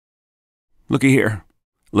Looky here.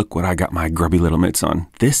 Look what I got my grubby little mitts on.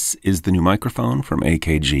 This is the new microphone from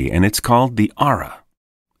AKG, and it's called the ARA.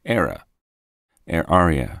 ARA.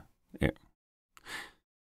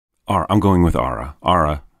 I'm going with ARA.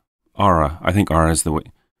 ARA. I think ARA is the way.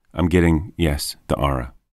 I'm getting, yes, the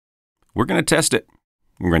ARA. We're going to test it.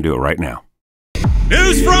 We're going to do it right now.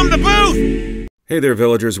 News from the booth! Hey there,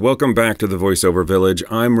 villagers. Welcome back to the VoiceOver Village.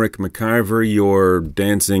 I'm Rick McIver, your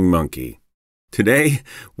dancing monkey. Today,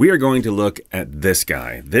 we are going to look at this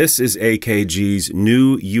guy. This is AKG's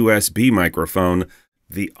new USB microphone,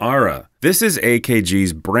 the ARA. This is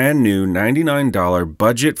AKG's brand new $99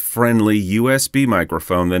 budget-friendly USB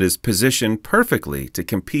microphone that is positioned perfectly to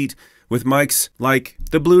compete with mics like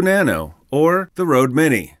the Blue Nano or the Rode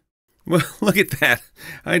Mini. Well, look at that.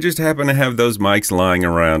 I just happen to have those mics lying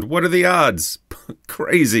around. What are the odds?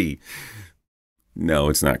 Crazy. No,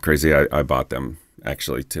 it's not crazy. I bought them,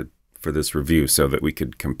 actually, for this review so that we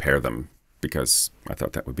could compare them, because I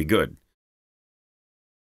thought that would be good.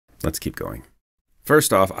 Let's keep going.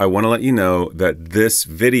 First off, I want to let you know that this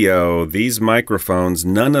video, these microphones,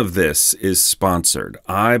 none of this is sponsored.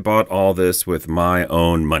 I bought all this with my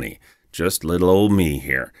own money. Just little old me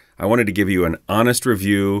here. I wanted to give you an honest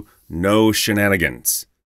review, no shenanigans.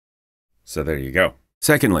 So there you go.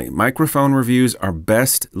 Secondly, microphone reviews are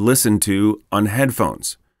best listened to on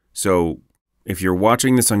headphones. So if you're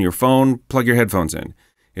watching this on your phone, plug your headphones in.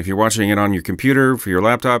 If you're watching it on your computer for your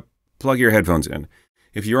laptop, plug your headphones in.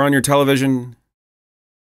 If you're on your television,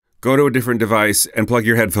 go to a different device and plug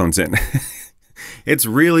your headphones in. It's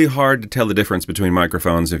really hard to tell the difference between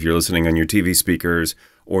microphones if you're listening on your TV speakers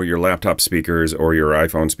or your laptop speakers or your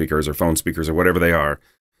iPhone speakers or phone speakers or whatever they are.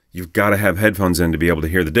 You've got to have headphones in to be able to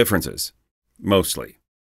hear the differences, mostly.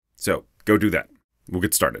 So go do that. We'll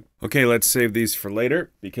get started. Okay, let's save these for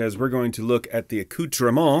later because we're going to look at the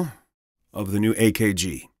accoutrement of the new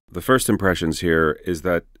AKG. The first impressions here is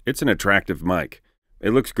that it's an attractive mic.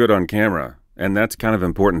 It looks good on camera, and that's kind of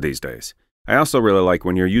important these days. I also really like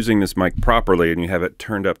when you're using this mic properly and you have it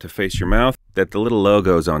turned up to face your mouth, that the little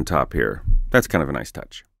logo's on top here. That's kind of a nice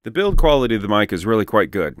touch. The build quality of the mic is really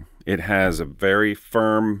quite good. It has a very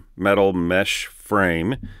firm metal mesh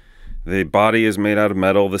frame. The body is made out of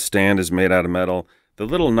metal. The stand is made out of metal. The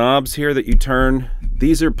little knobs here that you turn,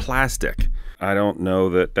 these are plastic. I don't know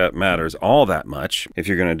that that matters all that much. If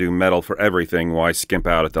you're going to do metal for everything, why skimp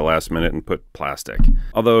out at the last minute and put plastic?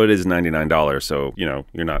 Although it is $99, so, you know,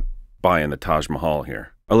 you're not buying the Taj Mahal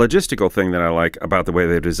here. A logistical thing that I like about the way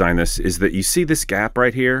they've designed this is that you see this gap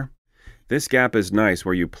right here? This gap is nice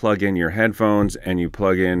where you plug in your headphones and you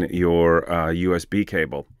plug in your USB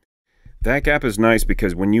cable. That gap is nice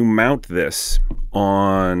because when you mount this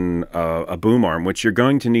on a boom arm, which you're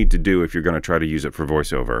going to need to do if you're going to try to use it for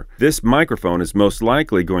voiceover, this microphone is most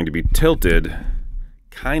likely going to be tilted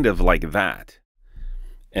kind of like that.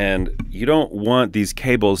 And you don't want these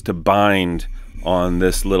cables to bind on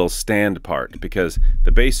this little stand part because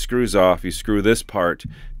the base screws off. You screw this part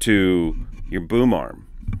to your boom arm.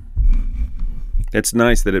 It's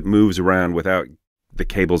nice that it moves around without the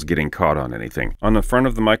cables getting caught on anything. On the front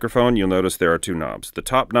of the microphone, you'll notice there are two knobs. The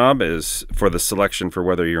top knob is for the selection for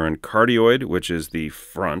whether you're in cardioid, which is the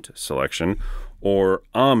front selection, or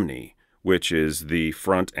Omni, which is the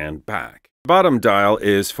front and back. The bottom dial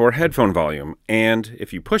is for headphone volume, and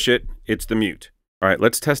if you push it, it's the mute. All right,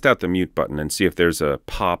 let's test out the mute button and see if there's a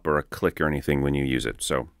pop or a click or anything when you use it.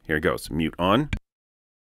 So here it goes, mute on.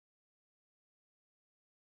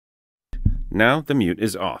 Now the mute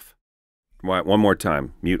is off. One more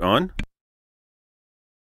time, mute on.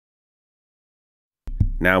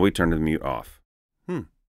 Now we turn the mute off.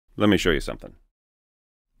 Let me show you something.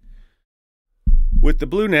 With the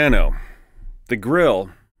Blue Nano, the grill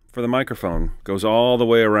for the microphone goes all the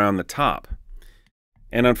way around the top.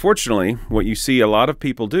 And unfortunately, what you see a lot of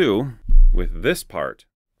people do with this part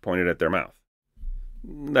pointed at their mouth.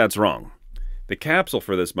 That's wrong. The capsule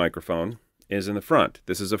for this microphone is in the front.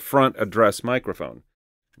 This is a front address microphone.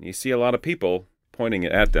 And you see a lot of people pointing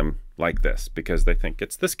it at them like this because they think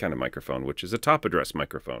it's this kind of microphone, which is a top address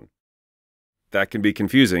microphone. That can be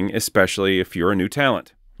confusing, especially if you're a new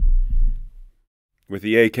talent. With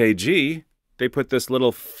the AKG, they put this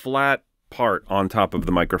little flat part on top of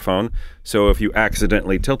the microphone, so if you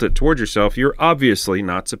accidentally tilt it toward yourself, you're obviously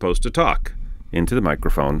not supposed to talk into the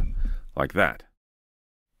microphone like that.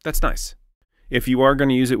 That's nice. If you are going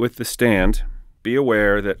to use it with the stand, be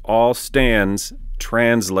aware that all stands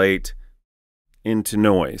translate into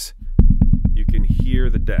noise. You can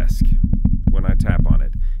hear the desk when I tap on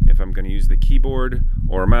it. If I'm going to use the keyboard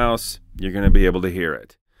or a mouse, you're going to be able to hear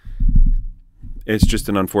it. It's just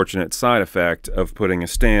an unfortunate side effect of putting a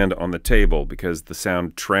stand on the table because the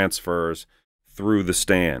sound transfers through the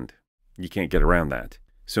stand. You can't get around that.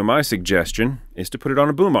 So my suggestion is to put it on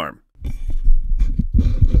a boom arm.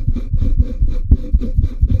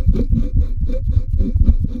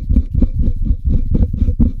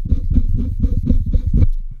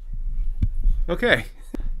 Okay,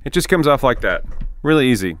 it just comes off like that. Really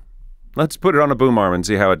easy. Let's put it on a boom arm and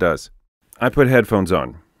see how it does. I put headphones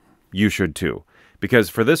on. You should too. Because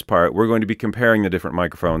for this part, we're going to be comparing the different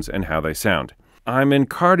microphones and how they sound. I'm in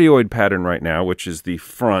cardioid pattern right now, which is the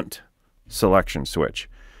front selection switch.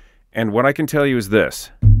 And what I can tell you is this.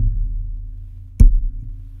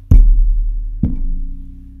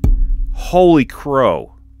 Holy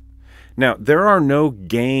crow. Now, there are no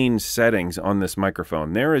gain settings on this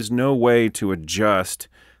microphone. There is no way to adjust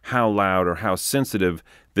how loud or how sensitive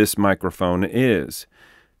this microphone is.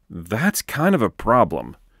 That's kind of a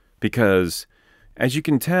problem because, as you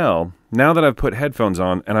can tell, now that I've put headphones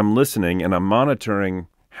on and I'm listening and I'm monitoring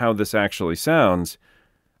how this actually sounds,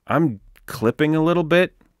 I'm clipping a little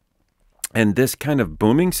bit, and this kind of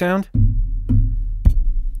booming sound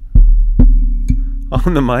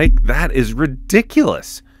on the mic, that is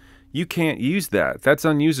ridiculous. You can't use that. That's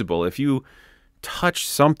unusable. If you touch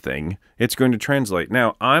something, it's going to translate.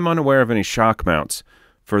 Now, I'm unaware of any shock mounts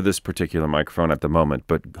for this particular microphone at the moment,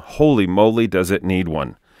 but holy moly, does it need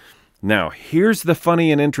one. Now, here's the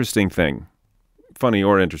funny and interesting thing. Funny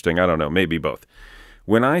or interesting, I don't know, maybe both.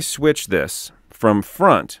 When I switch this from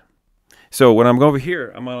front, so when I'm over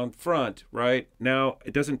here, I'm on front, right? Now,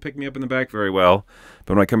 it doesn't pick me up in the back very well,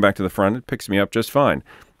 but when I come back to the front, it picks me up just fine.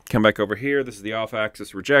 Come back over here, this is the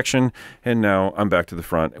off-axis rejection, and now I'm back to the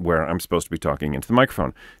front where I'm supposed to be talking into the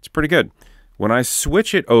microphone. It's pretty good. When I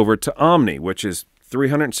switch it over to Omni, which is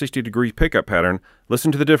 360-degree pickup pattern,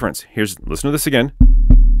 listen to the difference. Listen to this again.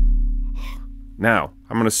 Now,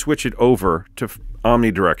 I'm going to switch it over to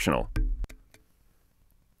omnidirectional.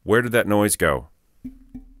 Where did that noise go?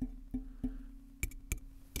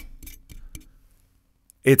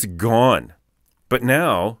 It's gone. But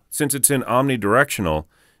now, since it's in omnidirectional,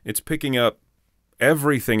 it's picking up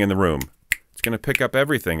everything in the room. It's going to pick up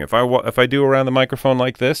everything. If I do around the microphone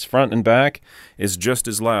like this, front and back, is just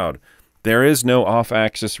as loud. There is no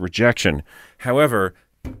off-axis rejection. However,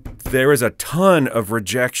 there is a ton of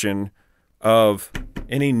rejection of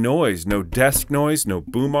any noise. No desk noise, no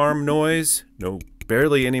boom arm noise,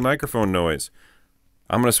 barely any microphone noise.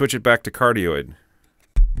 I'm going to switch it back to cardioid.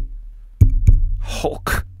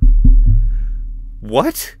 Hulk.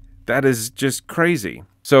 What? That is just crazy.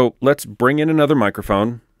 So let's bring in another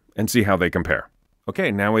microphone and see how they compare.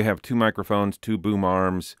 Okay, now we have two microphones, two boom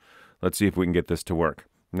arms. Let's see if we can get this to work.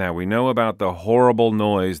 Now, we know about the horrible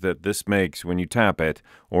noise that this makes when you tap it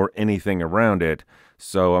or anything around it,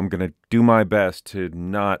 so I'm going to do my best to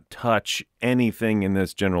not touch anything in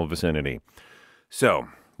this general vicinity. So,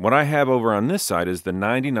 what I have over on this side is the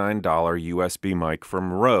 $99 USB mic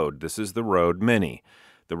from Rode. This is the Rode Mini.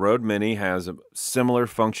 The Rode Mini has a similar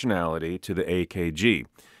functionality to the AKG.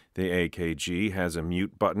 The AKG has a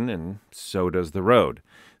mute button, and so does the Rode.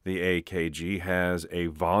 The AKG has a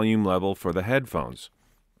volume level for the headphones.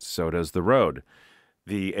 So does the Rode.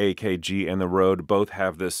 The AKG and the Rode both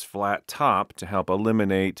have this flat top to help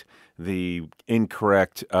eliminate the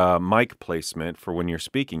incorrect mic placement for when you're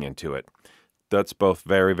speaking into it. That's both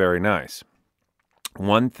very, very nice.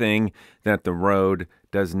 One thing that the Rode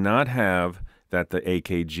does not have that the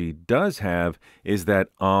AKG does have is that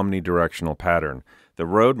omnidirectional pattern. The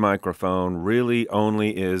Rode microphone really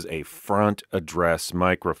only is a front address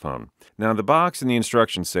microphone. Now, the box and the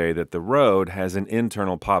instructions say that the Rode has an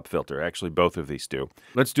internal pop filter. Actually, both of these do.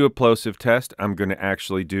 Let's do a plosive test. I'm going to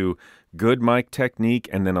actually do good mic technique,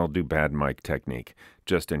 and then I'll do bad mic technique,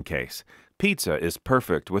 just in case. Pizza is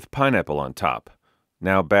perfect with pineapple on top.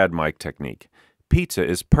 Now, bad mic technique. Pizza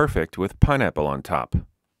is perfect with pineapple on top.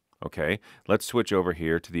 Okay, let's switch over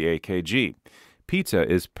here to the AKG. Pizza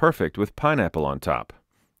is perfect with pineapple on top.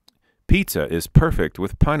 Pizza is perfect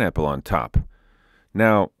with pineapple on top.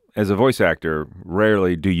 Now, as a voice actor,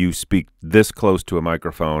 rarely do you speak this close to a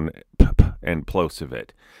microphone and plosive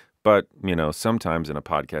it. But, you know, sometimes in a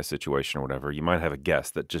podcast situation or whatever, you might have a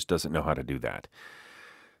guest that just doesn't know how to do that.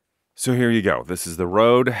 So here you go. This is the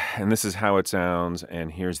Rode, and this is how it sounds.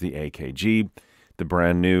 And here's the AKG, the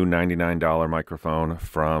brand new $99 microphone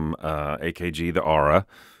from AKG, the ARA.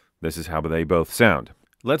 This is how they both sound.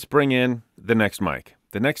 Let's bring in the next mic.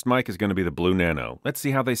 The next mic is going to be the Blue Nano. Let's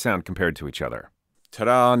see how they sound compared to each other.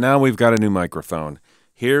 Ta-da! Now we've got a new microphone.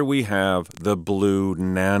 Here we have the Blue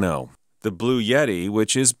Nano. The Blue Yeti,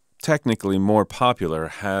 which is technically more popular,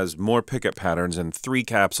 has more pickup patterns and 3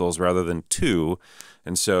 capsules rather than 2.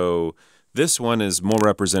 And so this one is more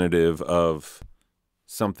representative of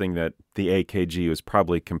something that the AKG was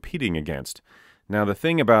probably competing against. Now, the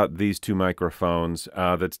thing about these two microphones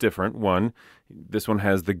that's different, one, this one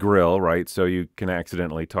has the grill, right? So you can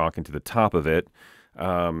accidentally talk into the top of it.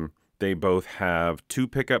 They both have two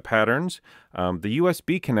pickup patterns. The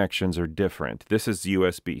USB connections are different. This is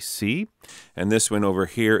USB-C, and this one over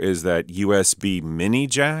here is that USB mini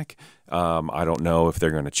jack. I don't know if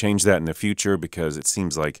they're going to change that in the future because it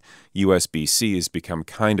seems like USB-C has become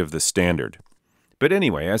kind of the standard. But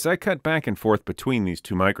anyway, as I cut back and forth between these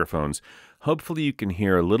two microphones, hopefully you can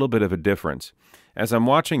hear a little bit of a difference. As I'm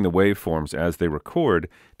watching the waveforms as they record,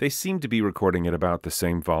 they seem to be recording at about the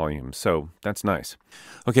same volume, so that's nice.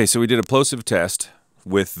 Okay, so we did a plosive test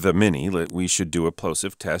with the Mini. We should do a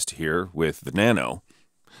plosive test here with the Nano.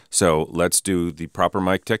 So let's do the proper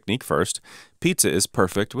mic technique first. Pizza is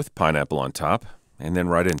perfect with pineapple on top, and then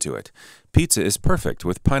right into it. Pizza is perfect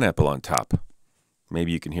with pineapple on top.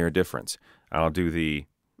 Maybe you can hear a difference. I'll do the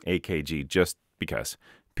AKG just because.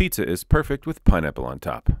 Pizza is perfect with pineapple on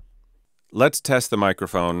top. Let's test the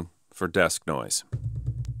microphone for desk noise.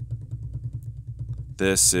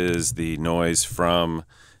 This is the noise from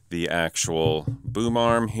the actual boom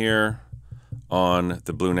arm here on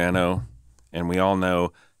the Blue Nano, and we all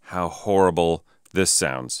know how horrible this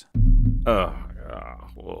sounds.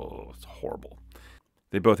 It's horrible.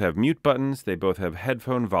 They both have mute buttons, they both have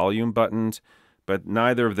headphone volume buttons, but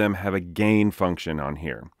neither of them have a gain function on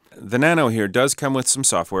here. The Nano here does come with some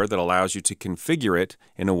software that allows you to configure it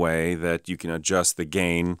in a way that you can adjust the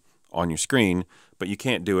gain on your screen, but you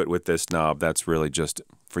can't do it with this knob. That's really just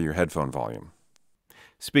for your headphone volume.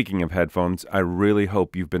 Speaking of headphones, I really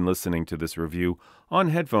hope you've been listening to this review on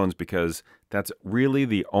headphones because that's really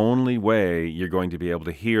the only way you're going to be able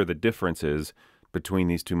to hear the differences between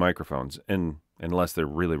these two microphones, unless they're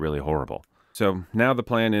really, really horrible. So now the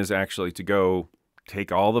plan is actually to go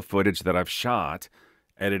take all the footage that I've shot,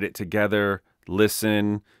 edit it together,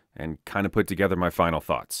 listen, and kind of put together my final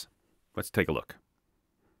thoughts. Let's take a look.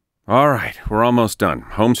 All right, we're almost done.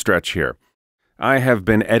 Home stretch here. I have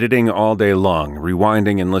been editing all day long,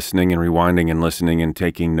 rewinding and listening and rewinding and listening and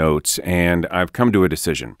taking notes, and I've come to a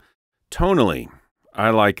decision. Tonally,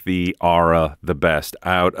 I like the ARA the best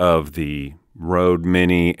out of the Rode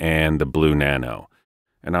Mini and the Blue Nano.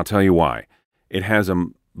 And I'll tell you why. It has a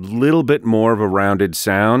little bit more of a rounded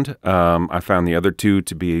sound. I found the other two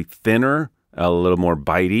to be thinner, a little more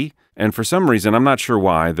bitey. And for some reason, I'm not sure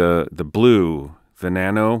why, the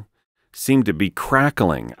Nano seemed to be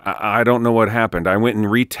crackling. I don't know what happened. I went and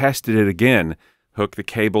retested it again, hooked the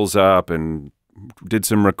cables up and did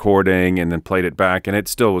some recording and then played it back, and it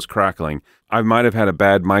still was crackling. I might have had a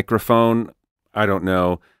bad microphone. I don't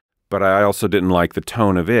know. But I also didn't like the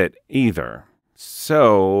tone of it either.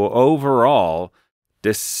 So overall,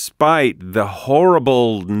 despite the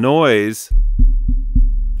horrible noise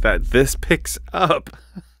that this picks up,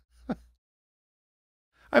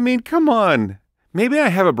 I mean, come on. Maybe I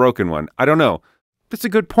have a broken one. I don't know. That's a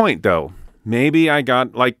good point, though. Maybe I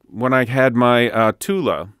got, like, when I had my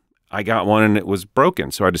Tula, I got one and it was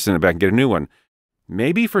broken, so I had to send it back and get a new one.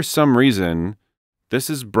 Maybe for some reason, this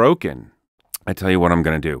is broken. I tell you what I'm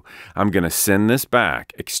going to do. I'm going to send this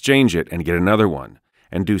back, exchange it, and get another one,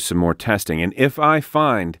 and do some more testing. And if I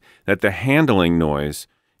find that the handling noise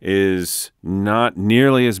is not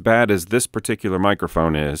nearly as bad as this particular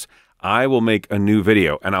microphone is, I will make a new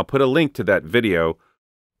video, and I'll put a link to that video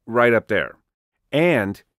right up there.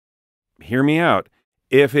 And hear me out.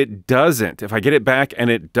 If it doesn't, if I get it back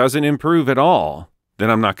and it doesn't improve at all, then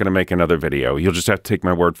I'm not going to make another video. You'll just have to take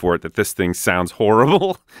my word for it that this thing sounds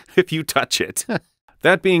horrible if you touch it.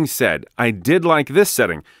 That being said, I did like this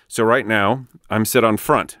setting. So right now, I'm set on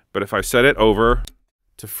front. But if I set it over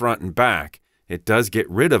to front and back, it does get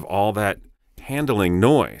rid of all that handling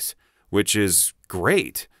noise, which is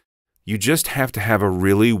great. You just have to have a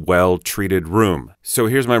really well-treated room. So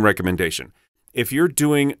here's my recommendation. If you're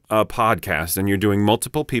doing a podcast and you're doing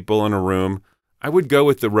multiple people in a room, I would go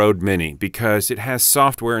with the Rode Mini because it has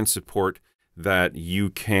software and support that you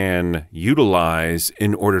can utilize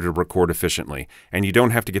in order to record efficiently. And you don't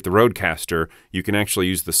have to get the Rodecaster. You can actually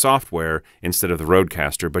use the software instead of the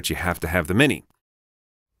Rodecaster, but you have to have the Mini.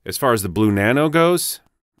 As far as the Blue Nano goes,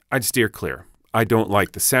 I'd steer clear. I don't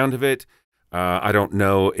like the sound of it. I don't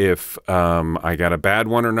know if I got a bad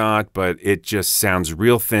one or not, but it just sounds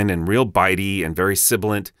real thin and real bitey and very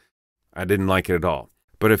sibilant. I didn't like it at all.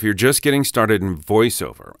 But if you're just getting started in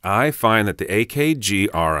voiceover, I find that the AKG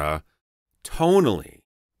ARA tonally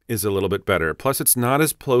is a little bit better. Plus, it's not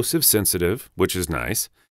as plosive sensitive, which is nice.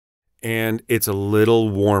 And it's a little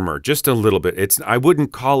warmer, just a little bit. I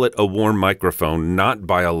wouldn't call it a warm microphone, not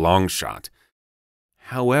by a long shot.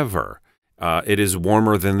 However, It is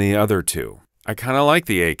warmer than the other two. I kind of like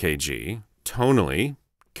the AKG tonally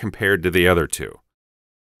compared to the other two.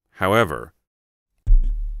 However,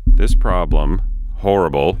 this problem,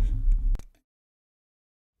 horrible.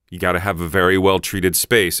 You got to have a very well-treated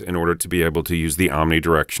space in order to be able to use the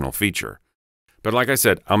omnidirectional feature. But like I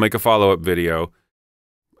said, I'll make a follow-up video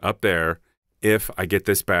up there if I get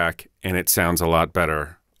this back and it sounds a lot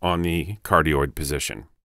better on the cardioid position.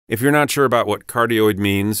 If you're not sure about what cardioid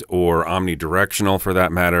means, or omnidirectional for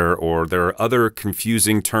that matter, or there are other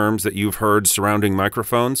confusing terms that you've heard surrounding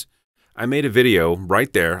microphones, I made a video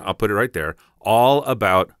right there, I'll put it right there, all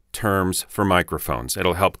about terms for microphones.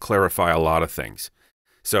 It'll help clarify a lot of things.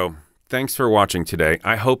 So, thanks for watching today.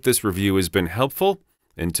 I hope this review has been helpful.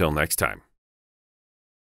 Until next time.